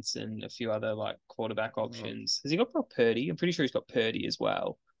Lance and a few other like quarterback options. Has he got Brock Purdy? I'm pretty sure he's got Purdy as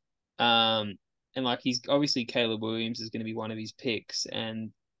well. And like he's obviously Caleb Williams is going to be one of his picks,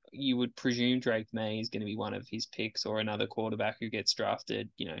 and you would presume Drake May is going to be one of his picks, or another quarterback who gets drafted,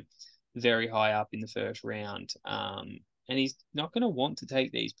 very high up in the first round. And he's not going to want to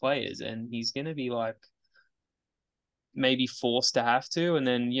take these players, and he's going to be like maybe forced to have to. And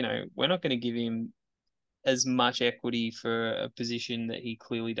then, we're not going to give him as much equity for a position that he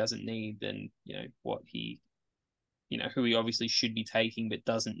clearly doesn't need than, what he, who he obviously should be taking but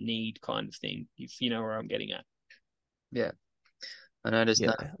doesn't need, kind of thing, if you know where I'm getting at. Yeah. I noticed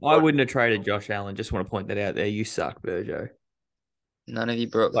I wouldn't have traded Josh Allen. Just want to point that out there. You suck, Burjo. none of you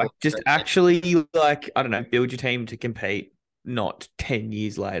brought Like, just actually, like, I don't know, build your team to compete, not 10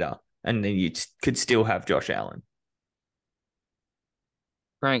 years later, and then you could still have Josh Allen.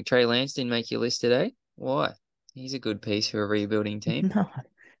 Frank, Trey Lance didn't make your list today. Why? He's a good piece for a rebuilding team. No.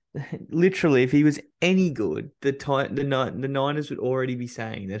 Literally, if he was any good, the Niners would already be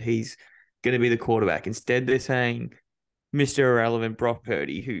saying that he's going to be the quarterback. Instead, they're saying Mr. Irrelevant Brock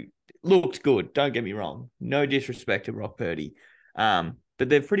Purdy, who looked good. Don't get me wrong. No disrespect to Brock Purdy. But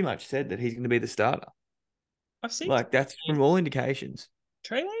they've pretty much said that he's going to be the starter. I've seen Like, that's from all indications.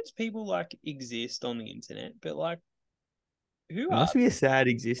 Trey Lance people like exist on the internet, but like, who It are must be a sad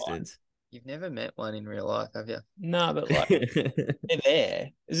existence. You've never met one in real life, have you? nah? But like, they're there.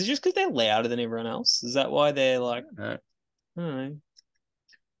 Is it just because they're louder than everyone else? Is that why they're like? No. I don't know.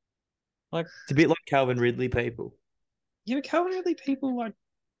 Like, It's a bit like Calvin Ridley people. yeah, but Calvin Ridley people like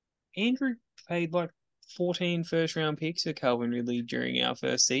Andrew paid like 14 first-round picks for Calvin Ridley during our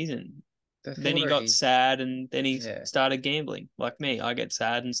first season. Then he got sad and then he started gambling. Like me, I get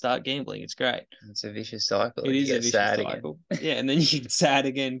sad and start gambling. It's great. It's a vicious cycle. It You is a get vicious sad cycle. Yeah, and then you get sad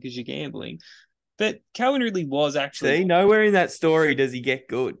again because you're gambling. But Calvin Ridley was actually See, nowhere in that story does he get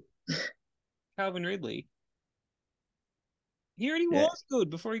good. Calvin Ridley. He already Yeah. was good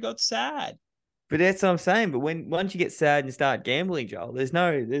before he got sad. But that's what I'm saying. But once you get sad and start gambling, Joel, there's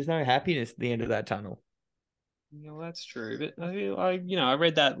no happiness at the end of that tunnel. Yeah, well, that's true. But I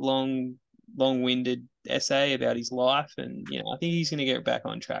read that long-winded essay about his life, and I think he's going to get back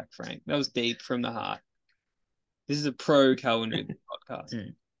on track. Frank, that was deep from the heart. This is a pro Calvin Ridley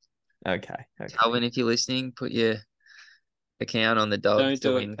podcast. Okay. Calvin, if you're listening, put your account on the Dogs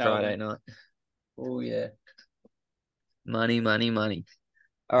to win Friday night. Oh yeah, money.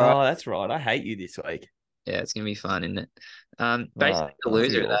 All right. That's right. I hate you this week. Yeah, it's gonna be fun, isn't it? Basically, the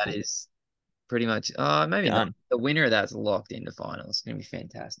loser of that is pretty much. Maybe Done. not. The winner of that's locked into finals. It's gonna be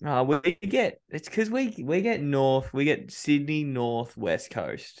fantastic. It's because we get Sydney, North, West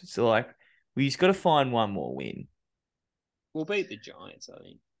Coast. So like, we just got to find one more win. We'll beat the Giants, I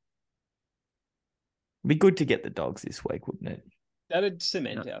think. It'd be good to get the Dogs this week, wouldn't it? That'd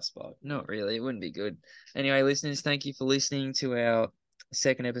cement our spot. Not really. It wouldn't be good. Anyway, listeners, thank you for listening to our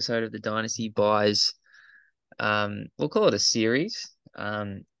second episode of the Dynasty Buys. We'll call it a series.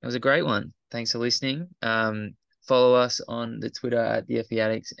 It was a great one. Thanks for listening. Follow us on the Twitter at the FB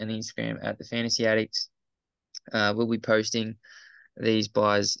Addicts and Instagram at the Fantasy Addicts. We'll be posting these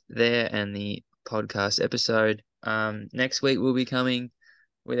buys there and the podcast episode. Next week we'll be coming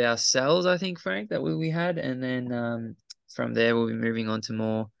with our sells, I think, Frank, that we had, and then from there we'll be moving on to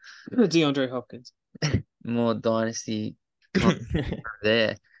more DeAndre Hopkins, more Dynasty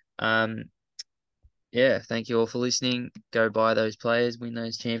there. Yeah, thank you all for listening. Go buy those players, win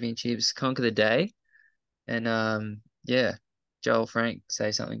those championships, conquer the day. And yeah, Joel, Frank,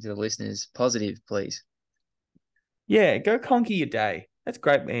 say something to the listeners. Positive, please. Yeah, go conquer your day. That's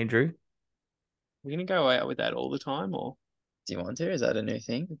great, Andrew. We're gonna go out with that all the time, or do you want to? Is that a new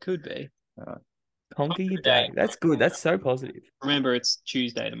thing? It could be. All right. Conquer your day. That's good. That's so positive. Remember, it's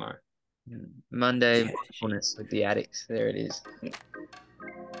Tuesday tomorrow. Monday, mindfulness with the Addicts. There it is.